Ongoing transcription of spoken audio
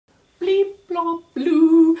are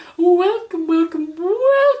blue. Welcome, welcome,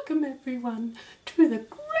 welcome everyone to the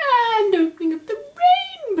grand opening of the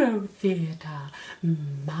Rainbow Theatre.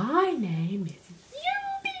 My name is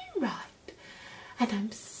Eubie Wright and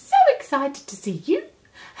I'm so excited to see you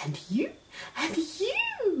and you and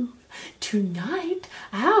you. Tonight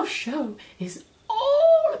our show is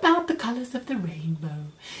all about the colours of the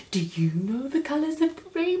rainbow. Do you know the colours of the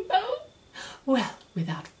rainbow? Well,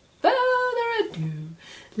 without further ado,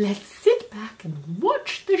 let's sit back and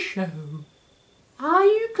watch the show. Are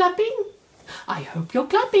you clapping? I hope you're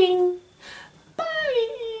clapping. Bye.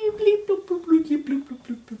 Bleep, bloop, bloop, bloop, bloop, bloop,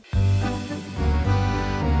 bloop, bloop.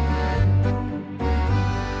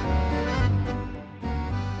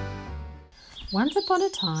 Once upon a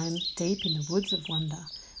time, deep in the woods of wonder,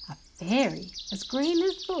 a fairy, as green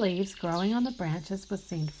as the leaves growing on the branches, was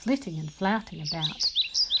seen flitting and flouting about.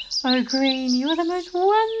 Oh, green, you are the most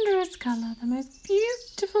wondrous colour, the most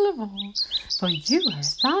beautiful of all, for you are a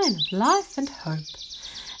sign of life and hope.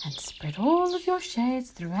 And spread all of your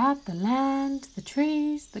shades throughout the land, the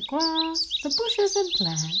trees, the grass, the bushes and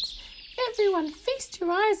plants. Everyone feast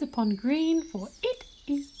your eyes upon green, for it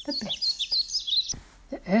is the best.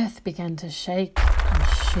 The earth began to shake and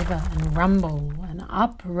shiver and rumble, and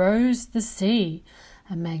up rose the sea,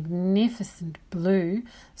 a magnificent blue,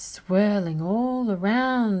 swirling all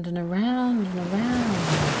around and around and around.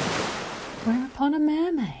 Whereupon a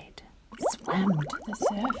mermaid swam to the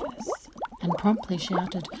surface and promptly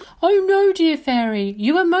shouted, "Oh no, dear fairy,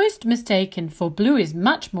 you are most mistaken, for blue is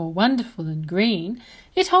much more wonderful than green.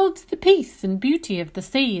 It holds the peace and beauty of the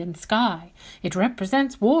sea and sky. It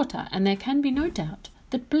represents water, and there can be no doubt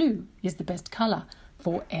that blue is the best colour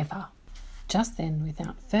forever." Just then,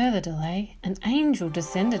 without further delay, an angel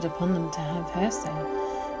descended upon them to have her say,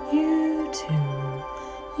 "You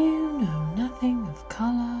too, you know nothing of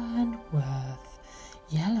colour and worth.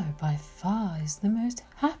 Yellow by far is the most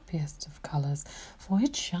happiest of colours, for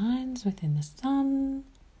it shines within the sun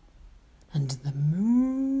and the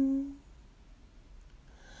moon,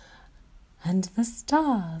 and the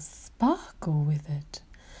stars sparkle with it.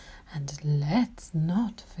 And let's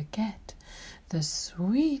not forget the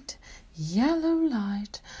sweet yellow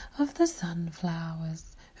light of the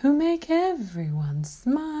sunflowers, who make everyone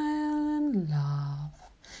smile and laugh.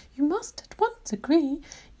 You must at once agree,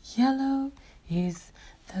 yellow is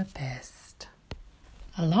the best."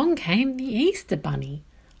 Along came the Easter Bunny,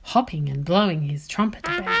 hopping and blowing his trumpet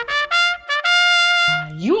about.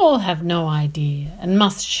 "You all have no idea, and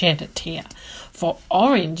must shed a tear, for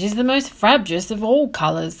orange is the most frabjous of all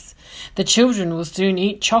colours. The children will soon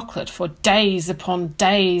eat chocolate for days upon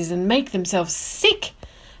days and make themselves sick.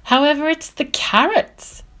 However, it's the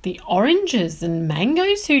carrots, the oranges and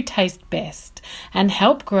mangoes who taste best and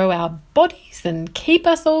help grow our bodies and keep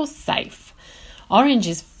us all safe. Orange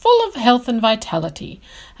is full of health and vitality,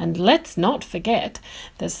 and let's not forget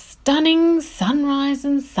the stunning sunrise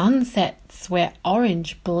and sunsets where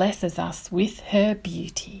orange blesses us with her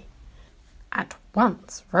beauty." At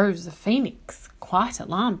once rose the phoenix, quite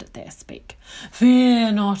alarmed at their speak.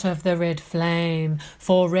 "Fear not of the red flame,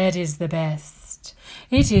 for red is the best.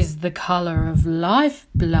 It is the colour of life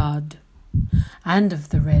blood, and of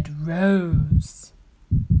the red rose.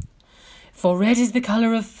 For red is the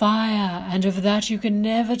colour of fire, and of that you can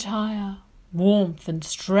never tire. Warmth and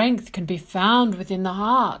strength can be found within the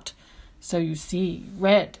heart. So you see,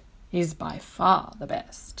 red is by far the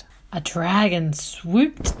best." A dragon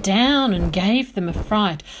swooped down and gave them a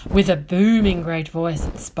fright. With a booming great voice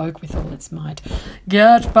it spoke with all its might.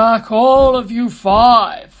 "Get back, all of you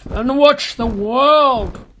 5, and watch the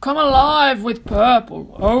world come alive with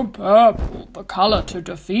purple. Oh, purple, the colour to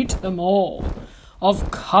defeat them all. Of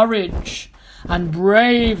courage and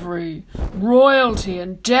bravery, royalty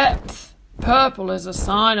and depth. Purple is a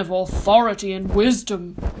sign of authority and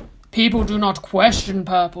wisdom. People do not question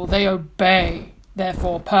purple, they obey.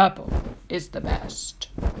 Therefore, purple is the best."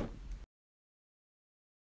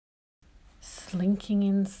 Slinking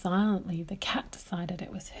in silently, the cat decided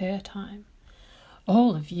it was her time.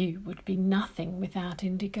 All of you would be nothing without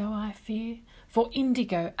indigo, I fear, for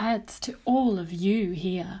indigo adds to all of you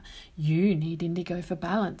here. You need indigo for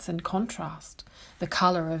balance and contrast, the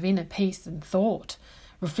colour of inner peace and thought,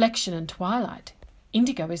 reflection and twilight.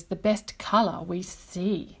 Indigo is the best colour we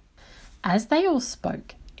see. As they all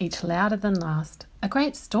spoke, each louder than last, a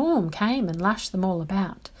great storm came and lashed them all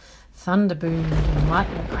about. Thunder boomed and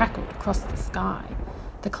lightning crackled across the sky.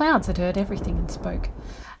 The clouds had heard everything and spoke.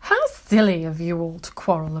 "How silly of you all to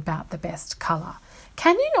quarrel about the best colour.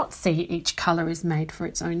 Can you not see each colour is made for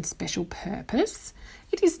its own special purpose?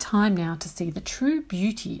 It is time now to see the true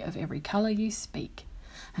beauty of every colour you speak."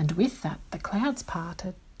 And with that the clouds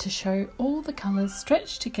parted to show all the colours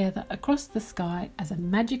stretched together across the sky as a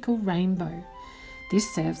magical rainbow.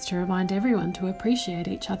 This serves to remind everyone to appreciate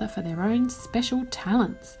each other for their own special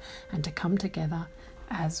talents and to come together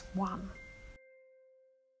as one.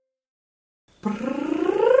 Wow,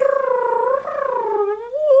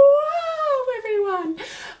 everyone!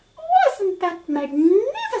 Wasn't that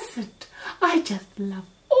magnificent? I just love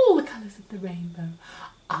all the colours of the rainbow.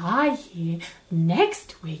 I hear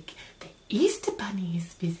next week the Easter Bunny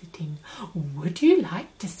is visiting. Would you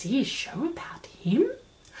like to see a show about him?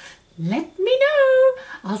 Let me know.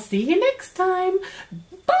 I'll see you next time.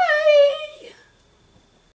 Bye!